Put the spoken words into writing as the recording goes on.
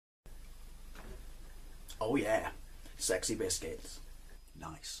Oh yeah, sexy biscuits.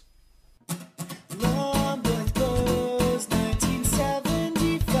 Nice. Long goes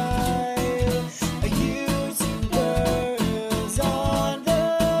 1975. A using girls on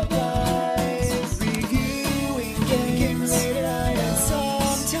the rise. Reviewing games late at night and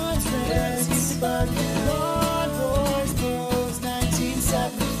sometimes friends used to bug. Long goes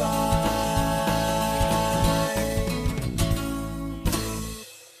 1975.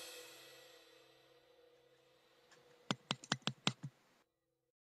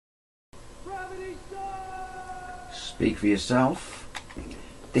 Speak for yourself.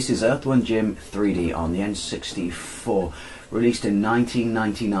 This is Earthworm Jim 3D on the N64, released in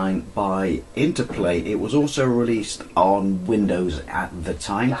 1999 by Interplay. It was also released on Windows at the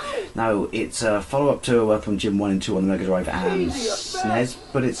time. Now, it's a follow-up to Earthworm Jim 1 and 2 on the Mega Drive and SNES,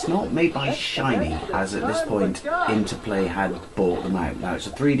 but it's not made by Shiny, as at this point Interplay had bought them out. Now, it's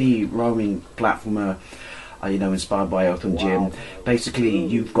a 3D roaming platformer, you know, inspired by Earthworm Jim. Basically,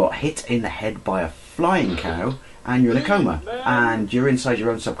 you've got hit in the head by a flying cow, and you're in a coma, and you're inside your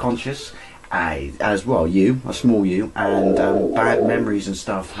own subconscious, as well, a small you, and bad memories and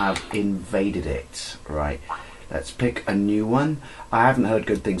stuff have invaded it. Right, let's pick a new one. I haven't heard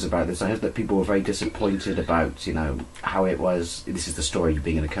good things about this. I heard that people were very disappointed about, you know, how it was. This is the story of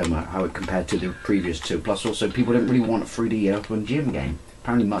being in a coma, how it compared to the previous two. Plus, also, people didn't really want a 3D Earthworm Jim game.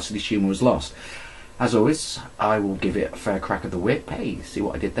 Apparently, much of the humour was lost. As always, I will give it a fair crack of the whip. Hey, see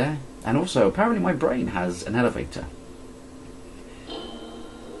what I did there? And also, apparently my brain has an elevator.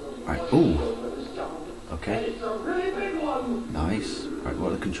 Right, ooh. Okay. Nice. Right,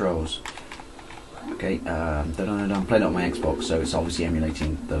 what are the controls? Okay, I'm playing it on my Xbox, so it's obviously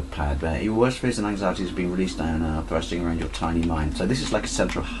emulating the pad. Your worst fears and anxieties have been released down, thrusting around your tiny mind. So this is like a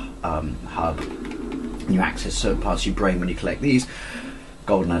central hub. And you access certain parts of your brain when you collect these.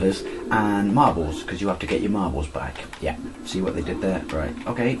 Golden letters and marbles, because you have to get your marbles back. Yeah, see what they did there? Right,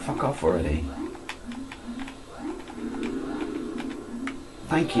 okay, fuck off already.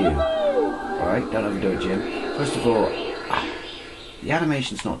 Thank you. Alright, don't overdo it, Jim. First of all, the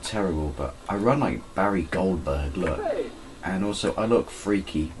animation's not terrible, but I run like Barry Goldberg, look. And also, I look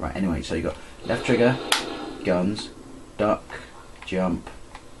freaky. Right, anyway, so you got left trigger, guns, duck, jump.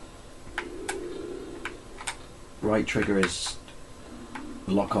 Right trigger is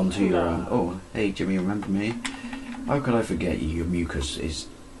lock onto your oh, hey Jimmy, remember me? How could I forget you? Your mucus is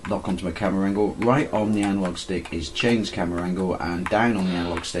lock onto my camera angle. Right on the analog stick is change camera angle, and down on the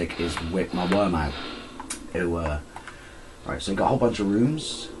analog stick is whip my worm out. Oh, right, so you got a whole bunch of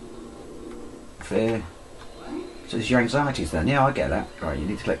rooms. Fair. So it's your anxieties then. Yeah, I get that. Right, you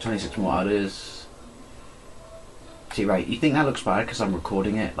need to collect 26 more others. See, right, you think that looks bad because I'm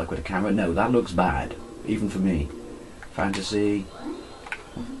recording it like with a camera? No, that looks bad, even for me. Fantasy.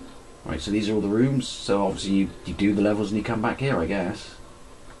 Right, so these are all the rooms, so obviously you do the levels and you come back here, I guess.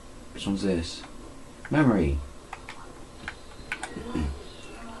 Which one's this? Memory. Okay,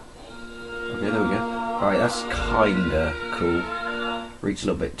 there we go. Alright, that's kinda cool. Reached a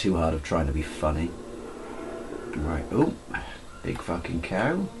little bit too hard of trying to be funny. Right, oh, big fucking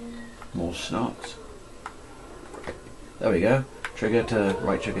cow. More snot. There we go. Trigger to,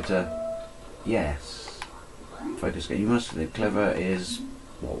 right trigger to, yes. Focus game. You must be clever is...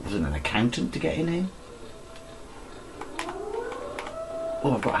 What, was it an accountant to get in here?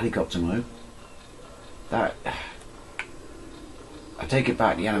 Oh, I've got helicopter mode. That... I take it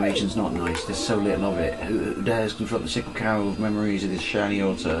back, the animation's not nice. There's so little of it. Who dares confront the sickle cow of memories of this shiny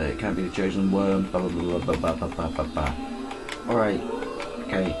altar? It can't be the chosen worm. Blah, blah, blah, blah, blah, blah, blah, blah, blah. Alright.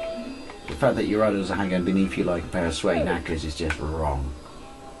 Okay. The fact that your others are hanging beneath you like a pair of sweaty knackers is just wrong.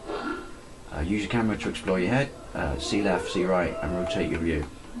 Use your camera to explore your head. See left, see right, and rotate your view.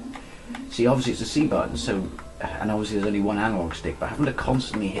 See, obviously it's a C button, so, and obviously there's only one analog stick, but having to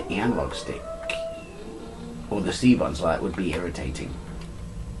constantly hit the analog stick, or the C buttons like that, would be irritating.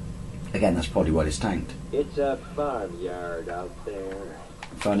 Again, that's probably what it's tanked. It's a farmyard out there.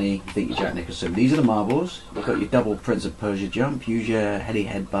 Funny, you think you're Jack Nicholson. These are the marbles. You've got your double Prince of Persia jump. Use your heady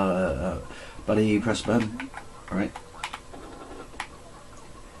head buddy, press button. Alright.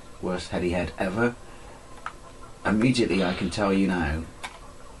 Worst heady head ever. Immediately I can tell you now,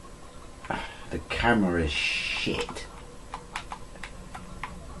 the camera is shit.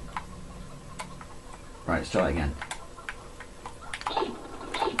 Right, let's try it again.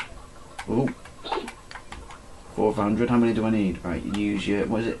 Ooh. 400, how many do I need? Right, you use your,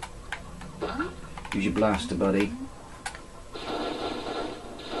 what is it? Use your blaster, buddy.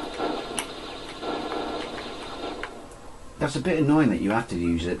 That's a bit annoying that you have to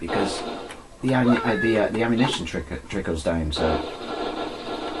use it because the ammunition trickles down, so...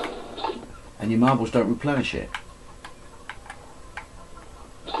 and your marbles don't replenish it.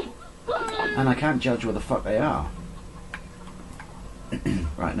 And I can't judge where the fuck they are.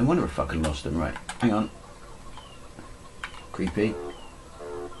 Right, no wonder I fucking lost them. Right, hang on. Creepy.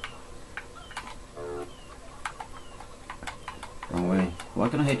 Wrong way. Why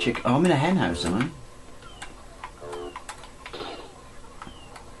can I hear chicken? Oh, I'm in a hen house, am I?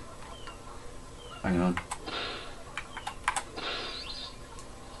 Hang on.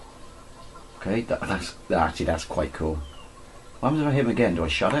 Okay, that's quite cool. What happens if I hit him again? Do I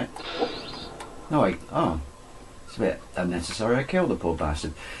shut it? No, oh. It's a bit unnecessary. I killed the poor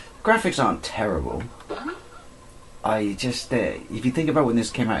bastard. Graphics aren't terrible. I just, if you think about when this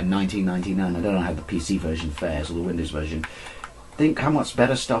came out in 1999, I don't know how the PC version fares or the Windows version. Think how much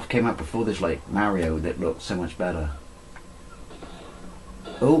better stuff came out before this, like Mario, that looked so much better.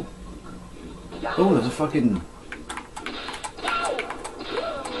 Oh. Oh, there's a fucking...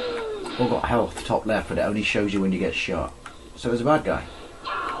 Oh, got health, top left, but it only shows you when you get shot. So there's a bad guy.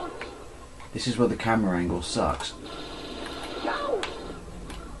 This is where the camera angle sucks.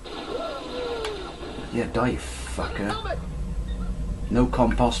 Yeah, die, you fucker. No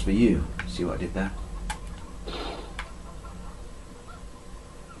compost for you. See what I did there?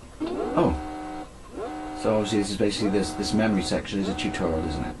 Oh. So obviously this is basically this memory section is a tutorial,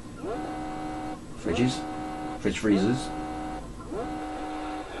 isn't it? Fridges. Fridge freezers.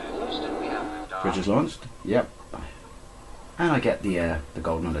 Fridge is launched. Yep. And I get the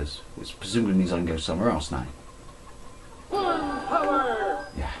gold nutters, which presumably means I can go somewhere else now.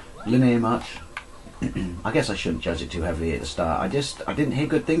 Yeah. Linear much. I guess I shouldn't judge it too heavily at the start. I didn't hear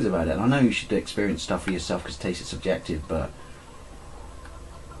good things about it, and I know you should experience stuff for yourself because taste is subjective, but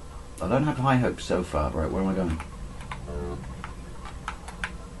I don't have high hopes so far. Right, where am I going?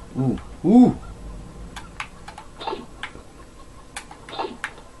 Ooh, ooh!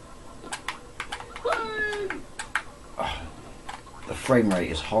 Oh, the frame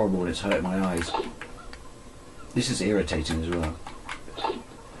rate is horrible and it's hurting my eyes. This is irritating as well.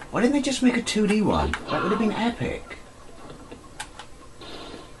 Why didn't they just make a 2D one? That would have been epic.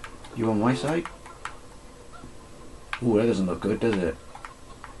 You on my side? Ooh, that doesn't look good, does it?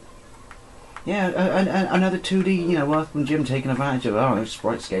 Yeah, another 2D, you know, Earthworm Jim taking advantage of, oh,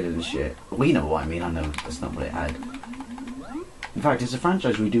 sprite scaling and shit. We know what I mean, I know that's not what it had. In fact, it's a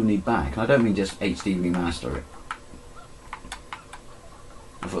franchise we do need back, and I don't mean just HD remaster it.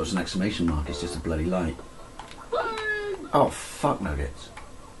 I thought it was an exclamation mark, it's just a bloody light. Oh, fuck nuggets.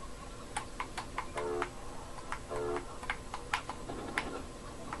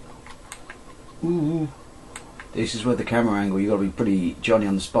 Ooh. This is where the camera angle, you got to be pretty Johnny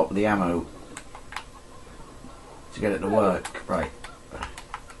on the spot with the ammo to get it to work. Right.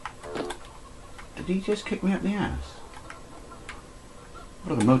 Did he just kick me up the ass?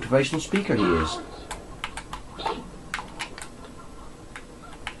 What a motivational speaker he is.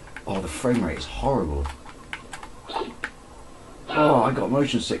 Oh, the frame rate is horrible. Oh, I got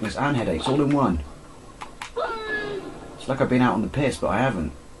motion sickness and headaches all in one. It's like I've been out on the piss, but I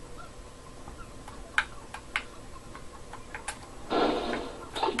haven't.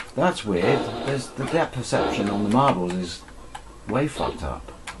 That's weird. There's the depth perception on the marbles is way fucked up.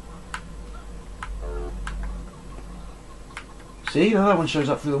 See, that one shows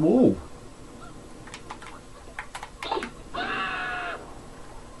up through the wall.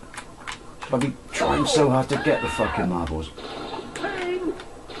 Should I be trying so hard to get the fucking marbles?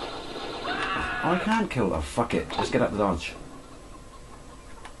 Oh, I can't kill them. Oh, fuck it. Let's get out the dodge.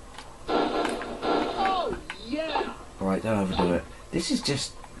 Alright, don't overdo it. This is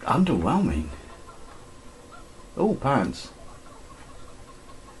just underwhelming. Oh, pants.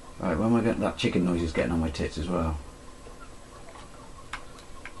 Right, when am I getting that chicken noise is getting on my tits as well.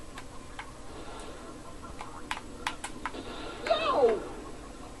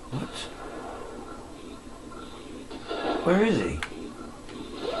 What? Where is he?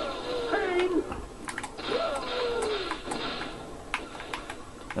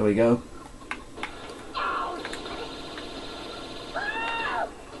 There we go.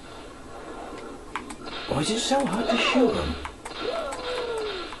 Why is it so hard to shoot them?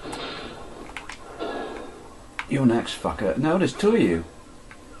 You're next, fucker. No, there's two of you.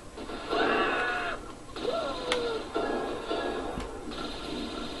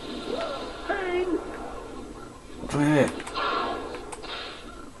 Come here.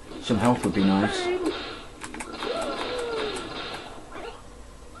 Some help would be nice.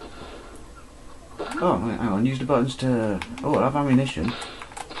 Oh, hang on. Use the buttons to... Oh, I'll have ammunition.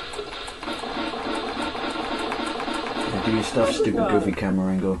 Do your stuff, stupid goofy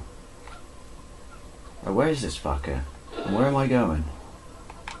camera angle. Right, where is this fucker? And where am I going?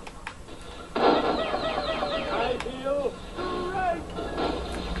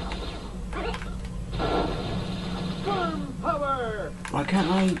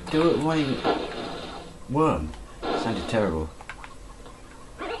 can't I do it while you... Worm? Sounded terrible.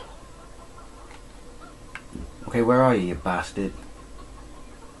 Okay, where are you, you bastard?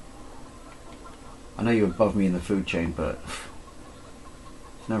 I know you're above me in the food chain, but...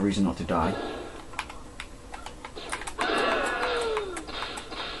 there's no reason not to die.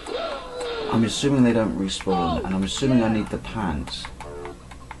 I'm assuming they don't respawn, and I'm assuming I need the pants.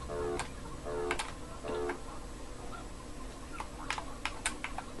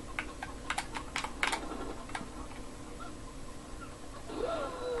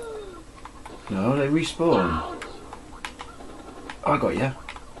 No, they respawn. I got ya.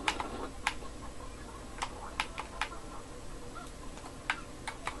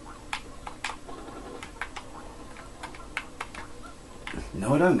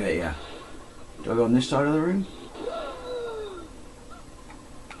 No, I don't get ya. Do I go on this side of the room?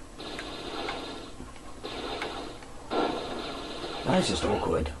 That is just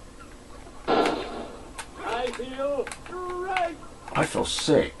awkward. I feel great. I feel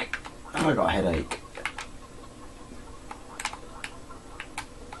sick. And I got a headache.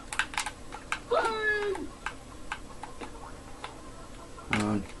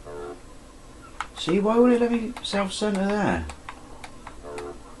 See, why would it let me self-center there?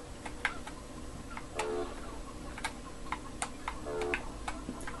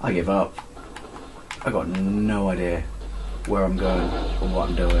 I give up. I got no idea where I'm going or what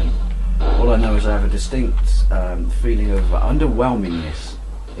I'm doing. All I know is I have a distinct feeling of underwhelmingness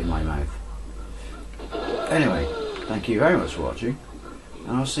in my mouth. Anyway, thank you very much for watching,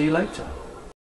 and I'll see you later.